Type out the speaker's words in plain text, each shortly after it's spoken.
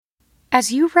As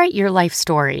you write your life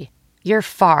story, you're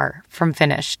far from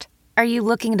finished. Are you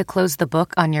looking to close the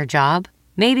book on your job?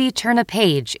 Maybe turn a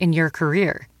page in your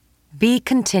career? Be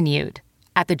continued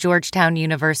at the Georgetown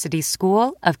University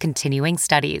School of Continuing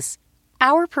Studies.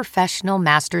 Our professional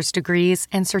master's degrees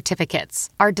and certificates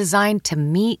are designed to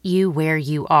meet you where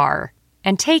you are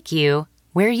and take you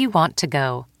where you want to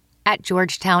go. At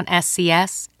Georgetown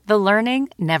SCS, the learning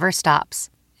never stops,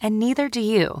 and neither do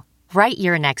you. Write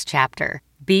your next chapter.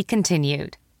 Be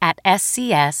continued at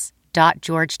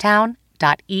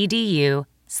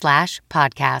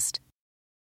scs.georgetown.edu/podcast.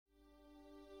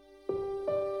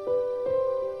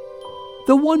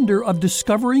 The wonder of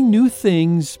discovering new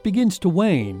things begins to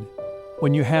wane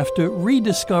when you have to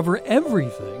rediscover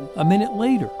everything a minute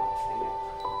later.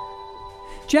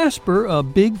 Jasper, a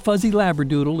big fuzzy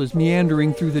labradoodle, is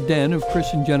meandering through the den of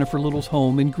Chris and Jennifer Little's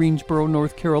home in Greensboro,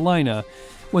 North Carolina,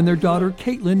 when their daughter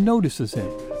Caitlin notices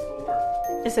him.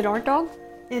 Is it our dog?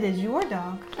 It is your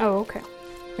dog. Oh, okay.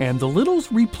 And the Littles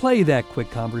replay that quick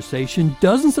conversation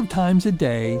dozens of times a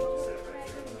day,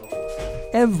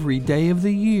 every day of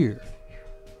the year.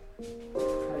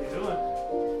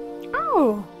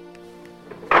 Oh.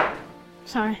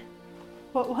 Sorry.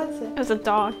 What was it? It was a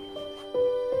dog.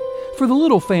 For the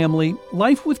Little family,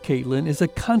 life with Caitlin is a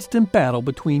constant battle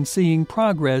between seeing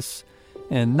progress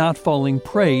and not falling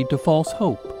prey to false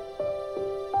hope.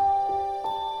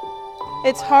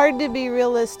 It's hard to be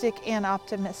realistic and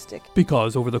optimistic.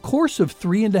 Because over the course of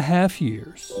 3.5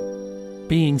 years,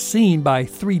 being seen by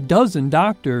 36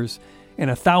 doctors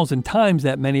and 1,000 times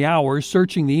that many hours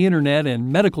searching the internet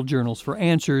and medical journals for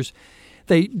answers,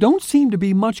 they don't seem to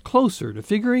be much closer to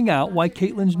figuring out why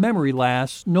Caitlin's memory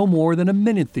lasts no more than a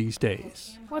minute these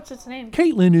days. What's its name?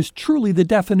 Caitlin is truly the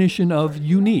definition of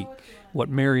unique, what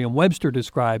Merriam-Webster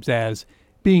describes as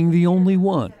being the only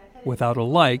one, without a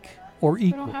like or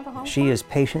equal. She is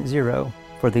patient zero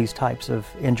for these types of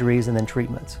injuries and then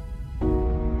treatments.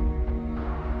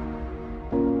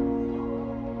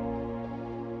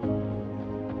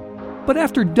 But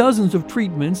after dozens of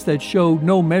treatments that show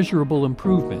no measurable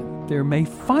improvement, there may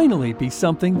finally be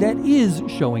something that is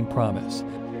showing promise.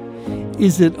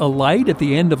 Is it a light at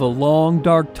the end of a long,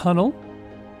 dark tunnel?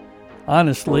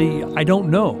 Honestly, I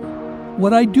don't know.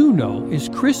 What I do know is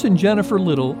Chris and Jennifer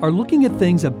Little are looking at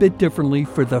things a bit differently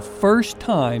for the first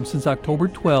time since October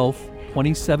 12,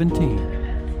 2017.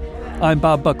 I'm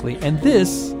Bob Buckley, and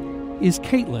this is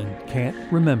Caitlin Can't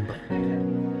Remember.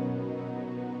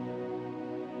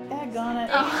 Daggone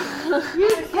it. Oh. You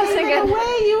gave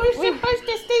away. You were supposed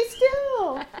to stay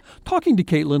still. Talking to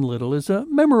Caitlin Little is a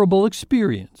memorable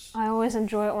experience. I always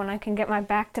enjoy it when I can get my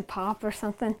back to pop or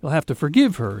something. You'll have to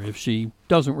forgive her if she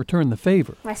doesn't return the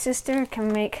favor. My sister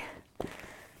can make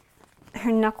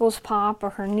her knuckles pop or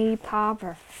her knee pop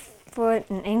or foot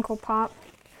and ankle pop.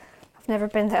 I've never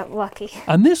been that lucky.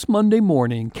 On this Monday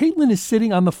morning, Caitlin is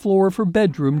sitting on the floor of her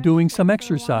bedroom doing some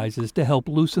exercises to help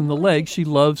loosen the legs she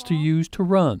loves to use to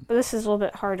run. But this is a little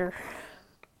bit harder.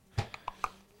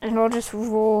 And I'll just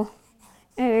roll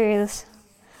areas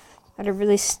that are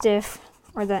really stiff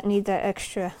or that need that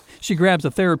extra. She grabs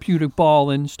a therapeutic ball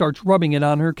and starts rubbing it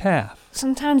on her calf.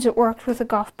 Sometimes it works with a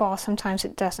golf ball, sometimes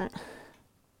it doesn't.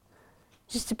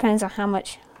 Just depends on how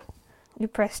much you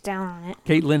press down on it.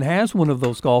 Caitlin has one of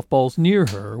those golf balls near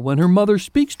her when her mother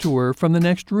speaks to her from the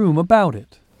next room about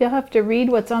it. You'll have to read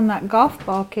what's on that golf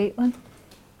ball, Caitlin.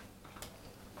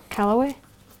 Callaway?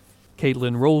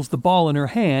 Caitlin rolls the ball in her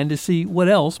hand to see what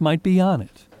else might be on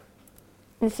it.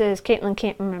 It says, Caitlin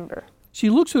can't remember.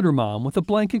 She looks at her mom with a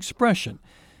blank expression,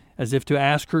 as if to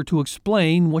ask her to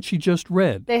explain what she just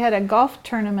read. They had a golf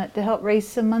tournament to help raise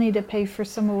some money to pay for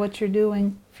some of what you're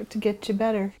doing to get you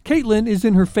better. Caitlin is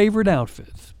in her favorite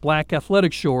outfits, black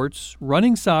athletic shorts,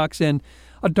 running socks, and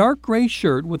a dark gray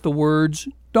shirt with the words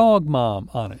Dog Mom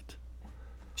on it.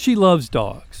 She loves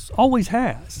dogs, always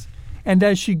has. And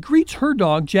as she greets her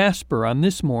dog Jasper on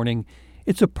this morning,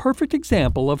 it's a perfect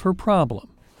example of her problem.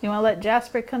 You want to let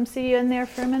Jasper come see you in there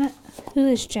for a minute? Who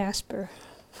is Jasper?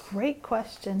 Great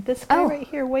question. This guy right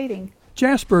here waiting.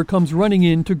 Jasper comes running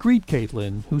in to greet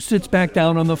Caitlin, who sits back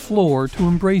down on the floor to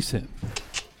embrace him.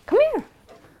 Come here.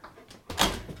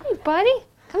 Hey, buddy.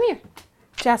 Come here.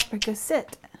 Jasper, go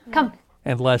sit. Come.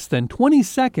 And less than 20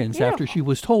 seconds after she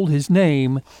was told his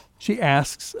name, she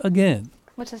asks again.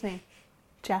 What's his name?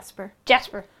 Jasper.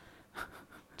 Jasper.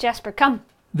 Jasper, come.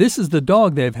 This is the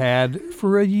dog they've had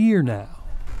for a year now.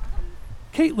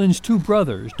 Caitlin's two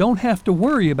brothers don't have to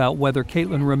worry about whether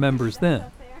Caitlin remembers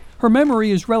them. Her memory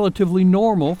is relatively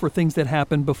normal for things that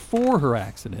happened before her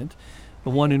accident, the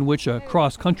one in which a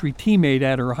cross-country teammate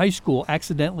at her high school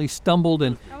accidentally stumbled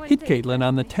and hit Caitlin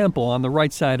on the temple on the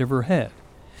right side of her head.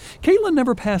 Caitlin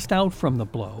never passed out from the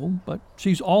blow, but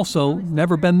she's also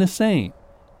never been the same.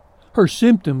 Her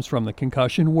symptoms from the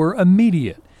concussion were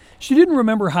immediate. She didn't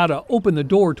remember how to open the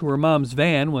door to her mom's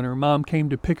van when her mom came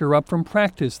to pick her up from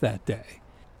practice that day.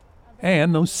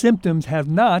 And those symptoms have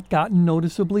not gotten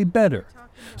noticeably better.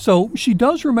 So she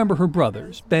does remember her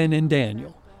brothers, Ben and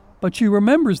Daniel, but she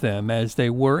remembers them as they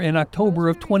were in October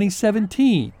of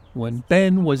 2017, when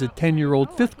Ben was a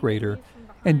 10-year-old fifth grader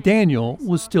and Daniel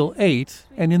was still 8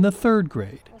 and in the third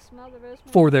grade.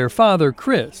 For their father,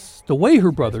 Chris, the way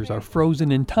her brothers are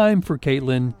frozen in time for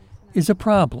Caitlin is a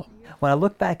problem. When I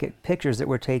look back at pictures that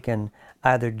were taken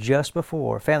either just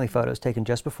before, family photos taken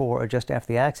just before or just after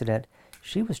the accident,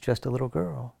 she was just a little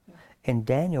girl. And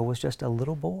Daniel was just a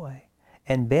little boy.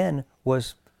 And Ben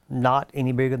was not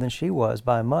any bigger than she was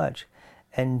by much.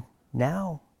 And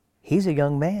now he's a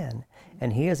young man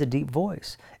and he has a deep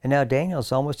voice. And now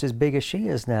Daniel's almost as big as she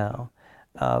is now.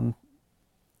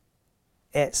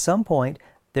 At some point,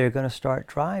 they're going to start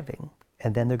driving.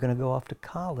 And then they're going to go off to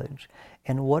college.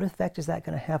 And what effect is that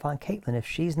going to have on Caitlin if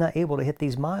she's not able to hit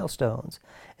these milestones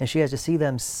and she has to see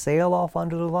them sail off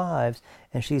onto their lives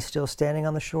and she's still standing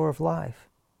on the shore of life,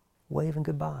 waving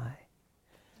goodbye?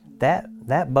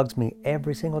 That bugs me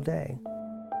every single day.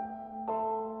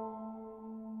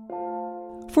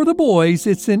 For the boys,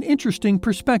 it's an interesting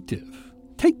perspective.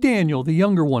 Take Daniel, the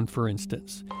younger one, for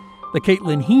instance. The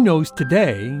Caitlin he knows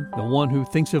today, the one who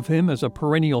thinks of him as a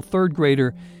perennial third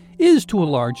grader, is to a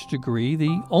large degree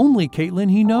the only Caitlin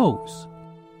he knows.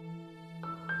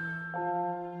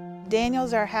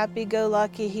 Daniel's our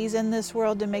happy-go-lucky. He's in this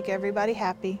world to make everybody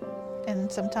happy.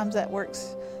 And sometimes that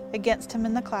works against him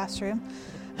in the classroom.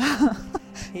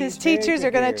 His teachers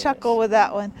are going to chuckle with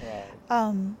that one.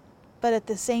 Right. But at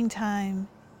the same time,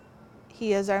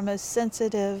 he is our most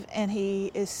sensitive and he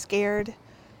is scared.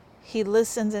 He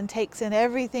listens and takes in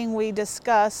everything we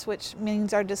discuss, which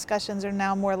means our discussions are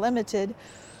now more limited,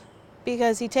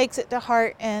 because he takes it to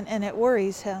heart and it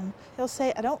worries him. He'll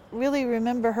say, I don't really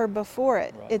remember her before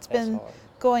it. Right. It's been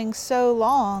going so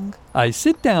long. I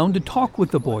sit down to talk with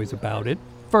the boys about it,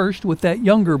 first with that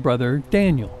younger brother,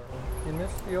 Daniel. You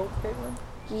miss the old Caitlin?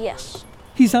 Yes.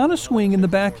 He's on a swing in the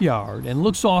backyard and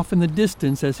looks off in the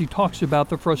distance as he talks about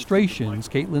the frustrations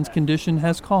Caitlin's condition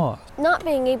has caused. Not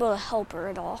being able to help her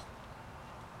at all.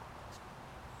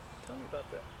 Tell me about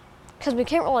that. Because we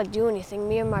can't really do anything.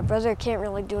 Me and my brother can't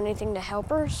really do anything to help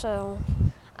her, so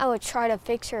I would try to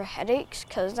fix her headaches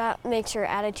because that makes her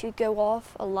attitude go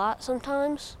off a lot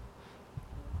sometimes.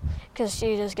 Because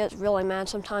she just gets really mad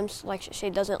sometimes, like she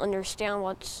doesn't understand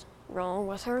what's wrong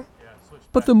with her.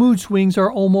 But the mood swings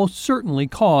are almost certainly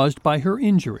caused by her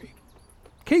injury.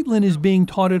 Caitlin is being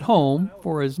taught at home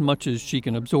for as much as she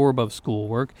can absorb of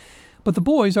schoolwork, but the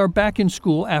boys are back in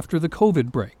school after the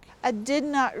COVID break. I did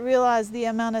not realize the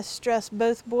amount of stress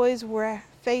both boys were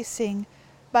facing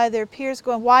by their peers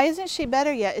going, why isn't she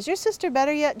better yet? Is your sister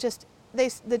better yet?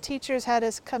 The teachers had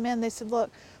us come in. They said,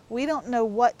 look, we don't know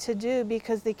what to do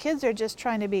because the kids are just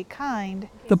trying to be kind.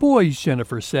 The boys,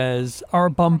 Jennifer says, are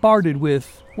bombarded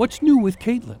with what's new with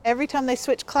Caitlin. Every time they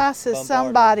switch classes,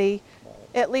 somebody,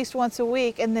 at least once a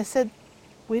week, and they said,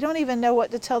 we don't even know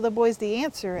what to tell the boys the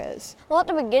answer is. Well, at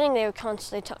the beginning, they would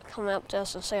constantly come up to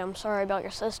us and say, I'm sorry about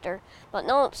your sister. But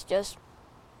now it's just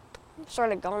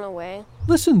sort of gone away.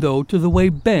 Listen, though, to the way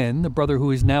Ben, the brother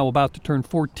who is now about to turn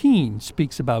 14,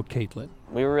 speaks about Caitlin.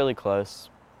 We were really close.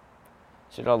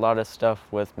 She did a lot of stuff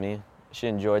with me. She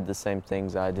enjoyed the same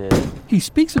things I did. He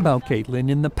speaks about Caitlin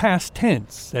in the past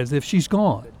tense, as if she's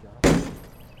gone.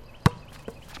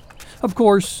 Of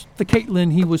course, the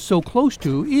Caitlin he was so close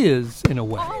to is, in a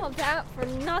way. All of that for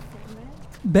nothing, man.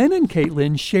 Ben and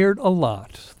Caitlin shared a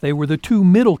lot. They were the two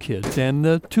middle kids and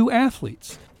the two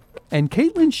athletes. And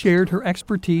Caitlin shared her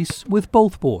expertise with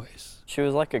both boys. She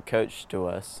was like a coach to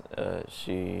us.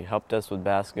 She helped us with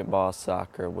basketball,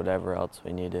 soccer, whatever else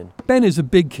we needed. Ben is a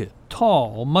big kid,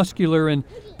 tall, muscular, and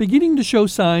beginning to show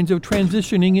signs of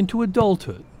transitioning into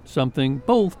adulthood, something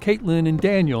both Caitlin and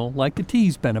Daniel like to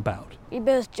tease Ben about. We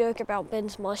both joke about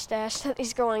Ben's mustache that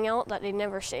he's growing out that he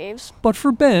never shaves. But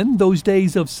for Ben, those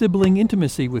days of sibling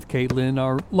intimacy with Caitlin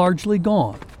are largely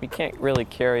gone. We can't really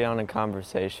carry on a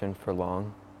conversation for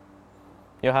long.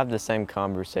 You'll have the same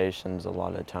conversations a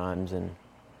lot of times, and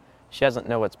she doesn't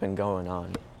know what's been going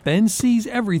on. Ben sees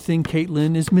everything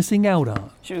Caitlin is missing out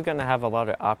on. She was going to have a lot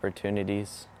of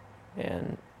opportunities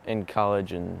in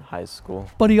college and high school.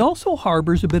 But he also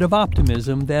harbors a bit of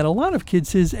optimism that a lot of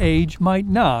kids his age might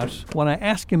not when I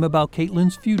ask him about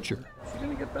Caitlin's future. Is she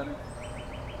going to get better?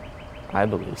 I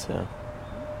believe so.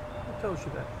 Who tells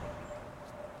you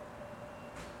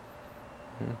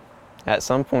that? At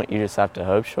some point, you just have to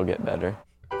hope she'll get better.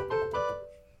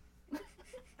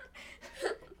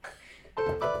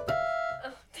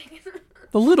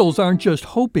 The Littles aren't just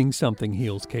hoping something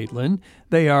heals Caitlin.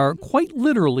 They are quite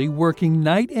literally working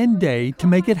night and day to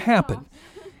make it happen.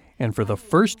 And for the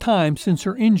first time since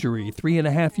her injury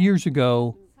 3.5 years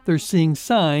ago, they're seeing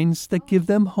signs that give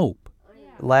them hope.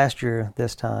 Last year,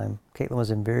 this time, Caitlin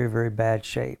was in very, very bad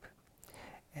shape.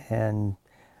 And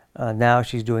now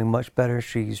she's doing much better.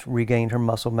 She's regained her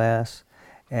muscle mass,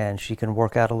 and she can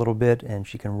work out a little bit, and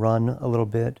she can run a little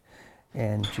bit,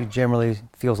 and she generally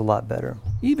feels a lot better.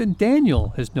 Even Daniel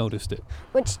has noticed it.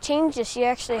 Which changes, she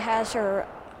actually has her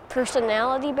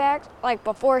personality back. Like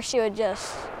before, she would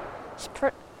just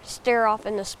stare off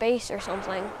into space or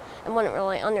something and wouldn't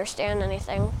really understand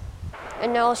anything.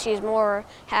 And now she's more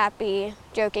happy,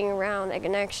 joking around, and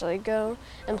can actually go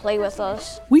and play with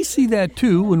us. We see that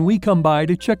too when we come by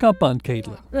to check up on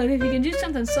Caitlin. Look, if you can do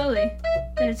something slowly,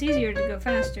 then it's easier to go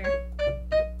faster.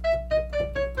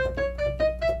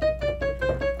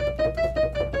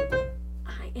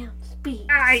 I am speed.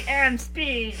 I am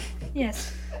speed.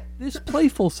 Yes. This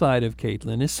playful side of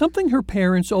Caitlin is something her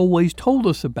parents always told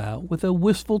us about with a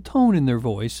wistful tone in their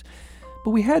voice, but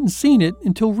we hadn't seen it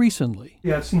until recently.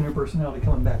 Yeah, I've seen her personality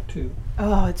coming back too.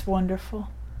 Oh, it's wonderful.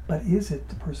 But is it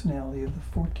the personality of the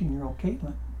 14-year-old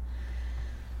Caitlin?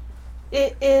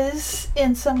 It is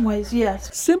in some ways,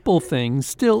 yes. Simple things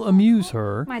still amuse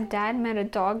her. My dad met a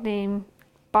dog named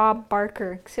Bob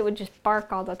Barker because it would just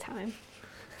bark all the time.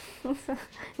 Yip,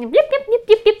 yip, yip,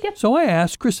 yip, yip, yip. So I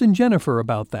asked Chris and Jennifer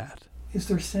about that. Is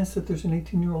there a sense that there's an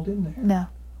 18-year-old in there? No.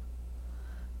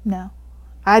 No.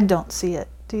 I don't see it.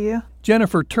 Do you?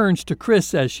 Jennifer turns to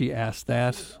Chris as she asks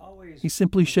that. He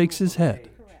simply shakes his head.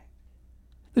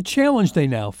 The challenge they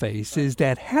now face is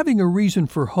that having a reason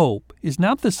for hope is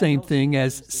not the same thing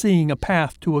as seeing a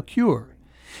path to a cure.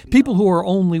 People who are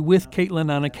only with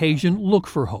Caitlin on occasion look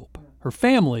for hope. Her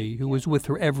family, who is with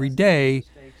her every day,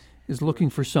 is looking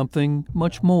for something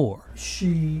much more.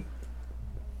 She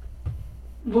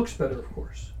looks better, of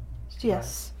course.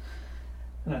 Yes.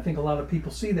 And I think a lot of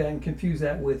people see that and confuse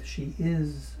that with she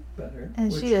is better.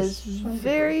 And she is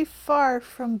very far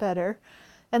from better.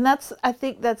 And I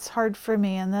think that's hard for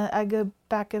me, and I go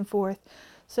back and forth.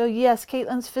 So yes,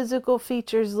 Caitlin's physical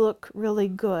features look really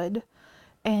good.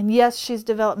 And yes, she's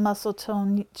developed muscle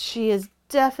tone. She is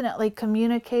definitely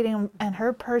communicating, and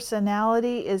her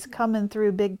personality is coming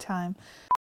through big time.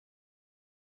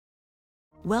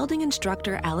 Welding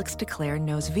instructor Alex DeClaire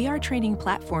knows VR training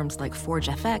platforms like Forge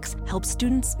FX help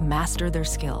students master their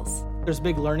skills. There's a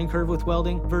big learning curve with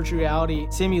welding. Virtual reality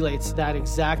simulates that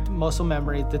exact muscle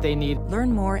memory that they need.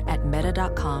 Learn more at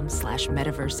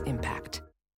meta.com/metaverseimpact.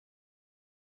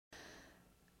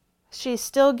 She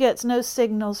still gets no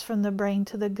signals from the brain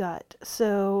to the gut.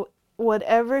 So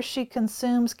whatever she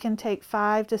consumes can take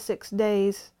 5 to 6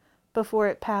 days before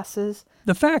it passes.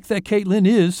 The fact that Caitlin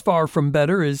is far from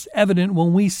better is evident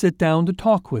when we sit down to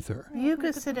talk with her. You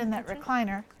could sit in that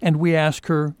recliner. And we ask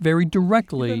her very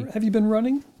directly Have you been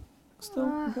running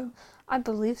still? I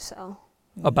believe so.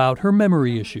 about her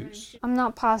memory issues. I'm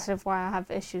not positive why I have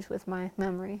issues with my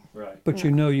memory. Right. But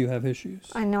you know you have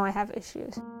issues. I know I have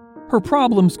issues. Her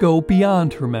problems go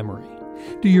beyond her memory.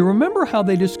 Do you remember how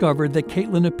they discovered that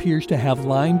Caitlin appears to have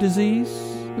Lyme disease?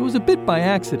 It was a bit by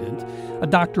accident. A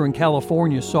doctor in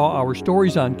California saw our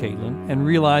stories on Caitlin and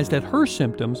realized that her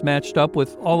symptoms matched up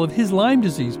with all of his Lyme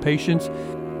disease patients.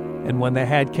 And when they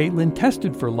had Caitlin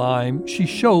tested for Lyme, she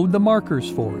showed the markers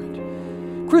for it.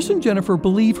 Chris and Jennifer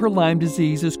believe her Lyme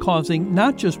disease is causing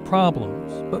not just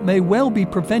problems, but may well be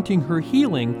preventing her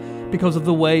healing because of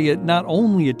the way it not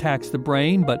only attacks the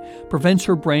brain, but prevents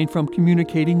her brain from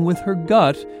communicating with her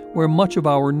gut, where much of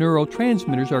our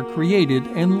neurotransmitters are created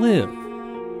and live.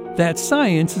 That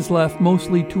science is left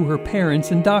mostly to her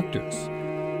parents and doctors.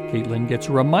 Caitlin gets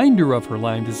a reminder of her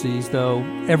Lyme disease, though,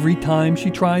 every time she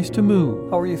tries to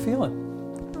move. How are you feeling?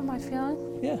 How am I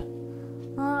feeling? Yeah.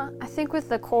 I think with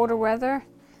the colder weather,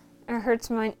 it hurts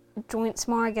my joints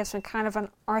more. I guess I'm kind of an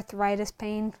arthritis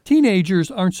pain. Teenagers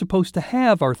aren't supposed to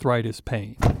have arthritis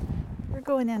pain. We're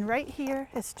going in right here.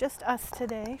 It's just us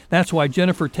today. That's why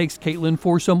Jennifer takes Caitlin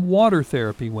for some water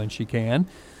therapy when she can.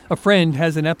 A friend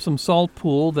has an Epsom salt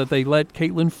pool that they let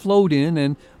Caitlin float in,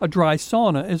 and a dry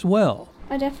sauna as well.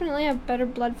 I definitely have better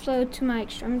blood flow to my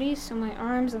extremities, so my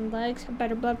arms and legs have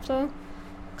better blood flow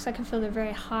because I can feel they're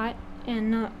very hot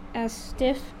and not as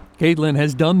stiff. Caitlin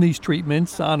has done these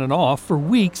treatments on and off for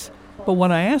weeks, but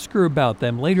when I ask her about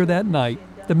them later that night,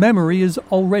 the memory is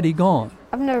already gone.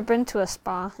 I've never been to a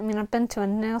spa. I've been to a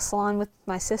nail salon with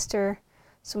my sister,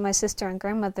 so my sister and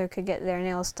grandmother could get their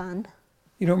nails done.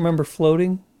 You don't remember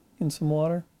floating in some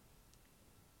water?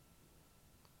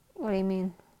 What do you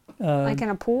mean? Like in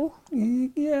a pool? Yeah.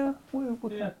 Yeah,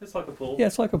 it's like a pool. Yeah,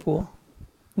 it's like a pool.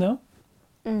 No?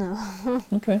 No.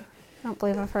 Okay. I don't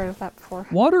believe I've heard of that before.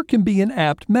 Water can be an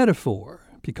apt metaphor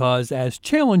because as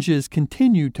challenges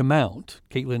continue to mount,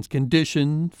 Caitlin's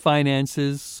condition,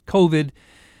 finances, COVID,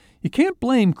 you can't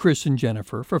blame Chris and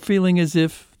Jennifer for feeling as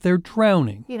if they're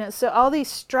drowning. You know, so all these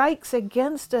strikes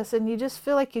against us, and you just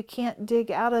feel like you can't dig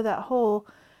out of that hole.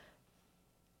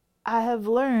 I have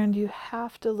learned you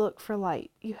have to look for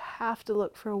light. You have to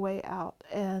look for a way out.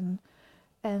 And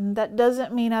that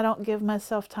doesn't mean I don't give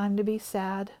myself time to be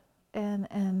sad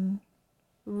and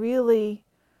really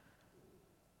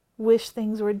wish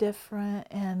things were different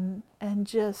and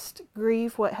just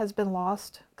grieve what has been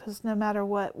lost, because no matter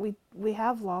what, we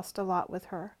have lost a lot with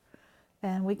her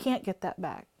and we can't get that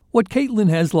back. What Caitlin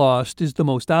has lost is the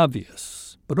most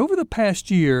obvious, but over the past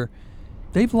year,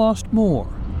 they've lost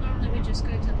more. Normally we just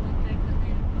go to the lake.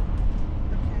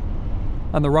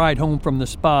 On the ride home from the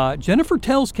spa, Jennifer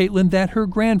tells Caitlin that her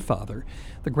grandfather,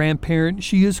 the grandparent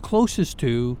she is closest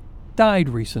to, died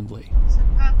recently. So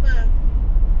Papa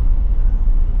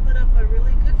put up a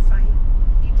really good fight.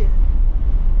 He did.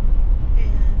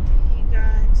 And he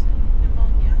got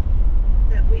pneumonia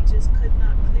that we just could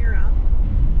not clear up.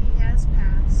 He has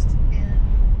passed,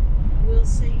 and we'll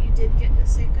say you did get to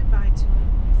say goodbye to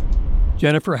him.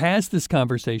 Jennifer has this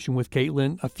conversation with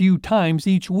Caitlin a few times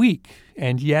each week,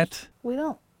 and yet...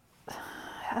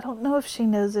 I don't know if she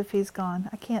knows if he's gone.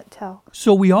 I can't tell.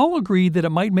 So we all agreed that it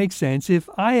might make sense if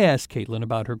I asked Caitlin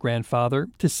about her grandfather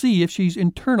to see if she's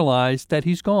internalized that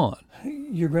he's gone.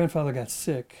 Your grandfather got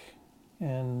sick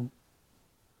and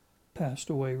passed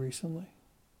away recently.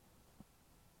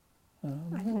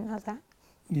 I didn't know that.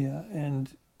 Yeah,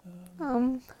 and...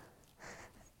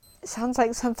 It sounds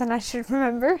like something I should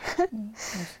remember. I'm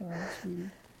sorry,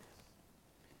 sweetie.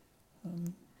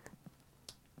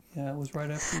 Yeah, it was right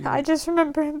after you. I just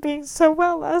remember him being so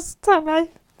well last time I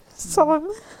saw him.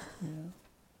 Yeah.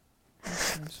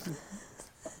 That's sweet.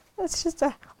 That's just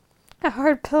a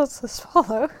hard pill to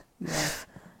swallow. Yeah.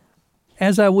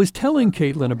 As I was telling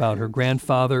Caitlin about her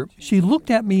grandfather, she looked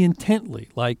at me intently,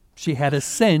 like she had a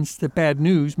sense that bad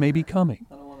news may be coming.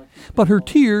 But her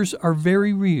tears are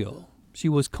very real. She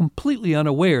was completely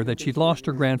unaware that she'd lost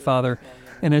her grandfather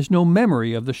and has no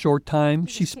memory of the short time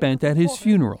she spent at his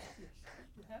funeral.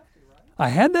 I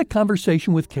had that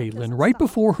conversation with Caitlin right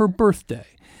before her birthday.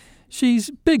 She's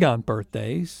big on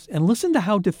birthdays, and listen to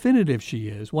how definitive she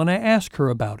is when I ask her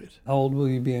about it. How old will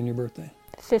you be on your birthday?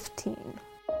 15.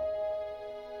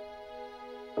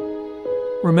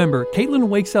 Remember, Caitlin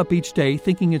wakes up each day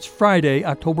thinking it's Friday,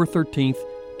 October 13th,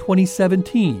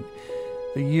 2017,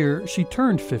 the year she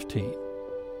turned 15.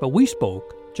 But we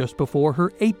spoke just before her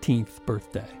 18th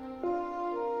birthday.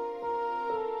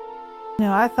 You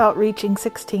know, I thought reaching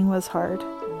 16 was hard.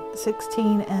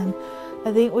 16, and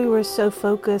I think we were so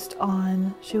focused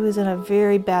on, she was in a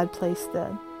very bad place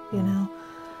then, you know.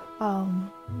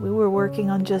 We were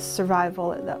working on just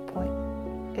survival at that point.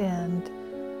 And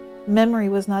memory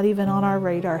was not even on our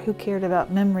radar. Who cared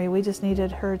about memory? We just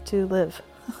needed her to live.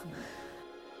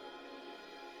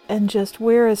 And just,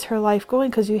 where is her life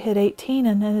going? Because you hit 18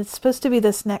 and then it's supposed to be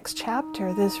this next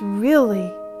chapter, this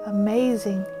really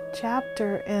amazing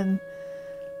chapter, and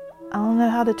I don't know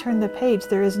how to turn the page.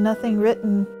 There is nothing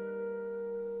written.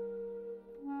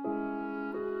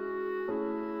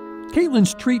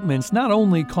 Caitlin's treatments not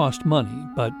only cost money,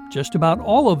 but just about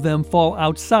all of them fall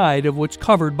outside of what's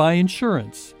covered by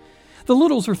insurance. The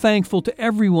Littles are thankful to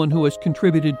everyone who has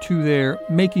contributed to their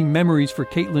Making Memories for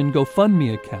Caitlin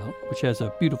GoFundMe account, which has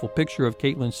a beautiful picture of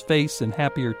Caitlin's face in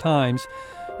happier times.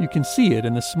 You can see it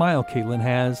in the smile Caitlin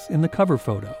has in the cover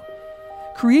photo.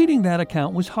 Creating that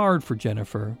account was hard for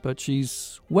Jennifer, but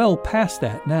she's well past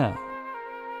that now.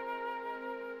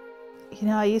 You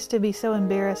know, I used to be so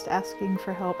embarrassed asking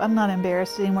for help. I'm not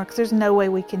embarrassed anymore because there's no way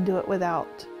we can do it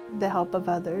without the help of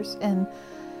others. And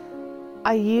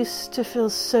I used to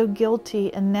feel so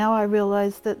guilty, and now I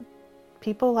realize that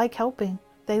people like helping.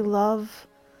 They love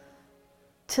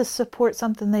to support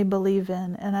something they believe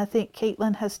in. And I think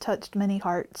Caitlin has touched many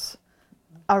hearts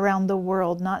around the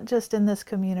world, not just in this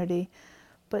community,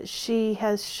 but she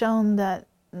has shown that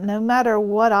no matter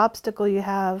what obstacle you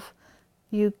have,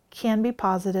 you can be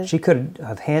positive. She could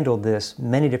have handled this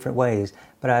many different ways,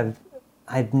 but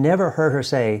I've never heard her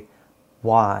say,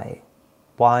 why?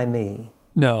 Why me?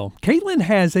 No, Caitlin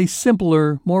has a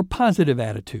simpler, more positive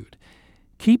attitude.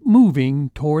 Keep moving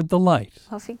toward the light.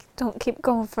 Well, if you don't keep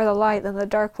going for the light, then the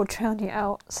dark will drown you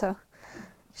out. So you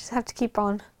just have to keep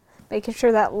on making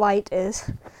sure that light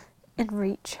is in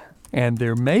reach. And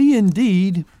there may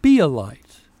indeed be a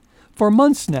light. For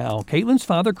months now, Caitlin's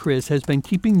father, Chris, has been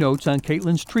keeping notes on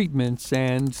Caitlin's treatments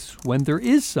and, when there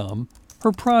is some,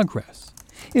 her progress.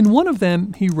 In one of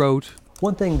them, he wrote,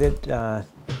 "One thing that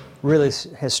really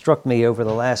has struck me over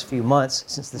the last few months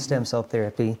since the stem cell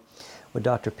therapy with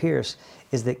Dr. Pierce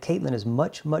is that Caitlin is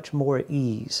much, much more at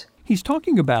ease." He's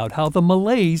talking about how the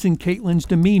malaise in Caitlin's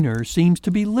demeanor seems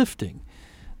to be lifting.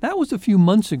 That was a few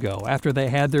months ago after they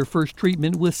had their first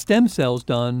treatment with stem cells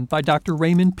done by Dr.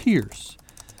 Raymond Pierce.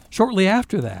 Shortly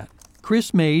after that,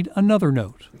 Chris made another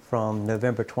note. From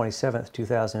November 27th,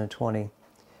 2020,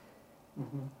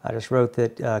 I just wrote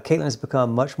that Caitlin has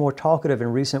become much more talkative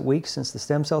in recent weeks since the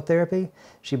stem cell therapy.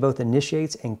 She both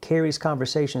initiates and carries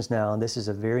conversations now, and this is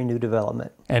a very new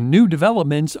development. And new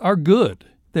developments are good.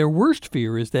 Their worst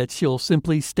fear is that she'll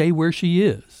simply stay where she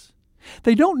is.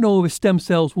 They don't know if stem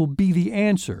cells will be the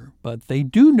answer, but they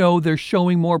do know they're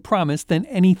showing more promise than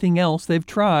anything else they've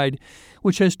tried,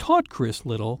 which has taught Chris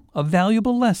Little a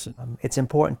valuable lesson. It's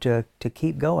important to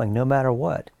keep going no matter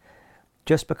what.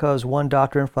 Just because one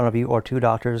doctor in front of you or two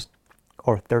doctors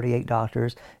or 38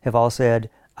 doctors have all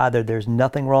said either there's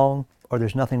nothing wrong or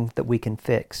there's nothing that we can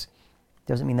fix,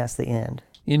 doesn't mean that's the end.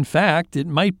 In fact, it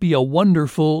might be a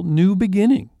wonderful new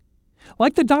beginning.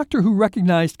 Like the doctor who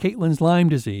recognized Caitlin's Lyme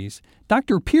disease,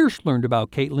 Dr. Pierce learned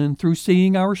about Caitlin through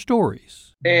seeing our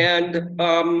stories. And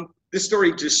this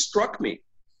story just struck me.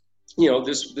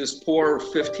 This poor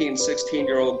 15,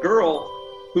 16-year-old girl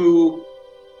who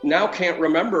now can't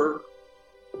remember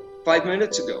 5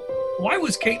 minutes ago. Why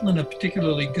was Caitlin a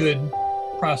particularly good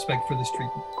prospect for this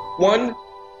treatment? One,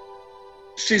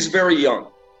 she's very young.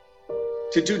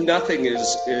 To do nothing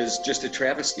is just a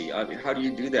travesty. I mean, how do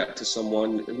you do that to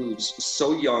someone who's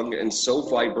so young and so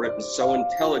vibrant and so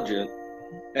intelligent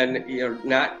and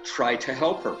not try to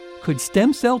help her? Could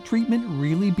stem cell treatment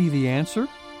really be the answer?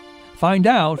 Find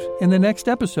out in the next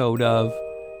episode of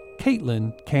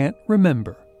Caitlin Can't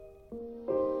Remember.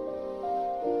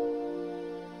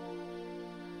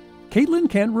 Caitlin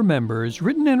Can't Remember is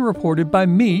written and reported by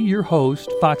me, your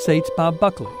host, Fox 8's Bob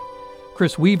Buckley.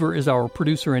 Chris Weaver is our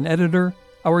producer and editor.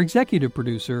 Our executive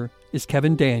producer is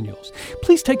Kevin Daniels.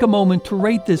 Please take a moment to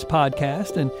rate this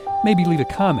podcast and maybe leave a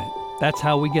comment. That's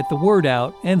how we get the word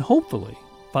out and hopefully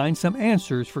find some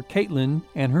answers for Caitlin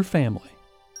and her family.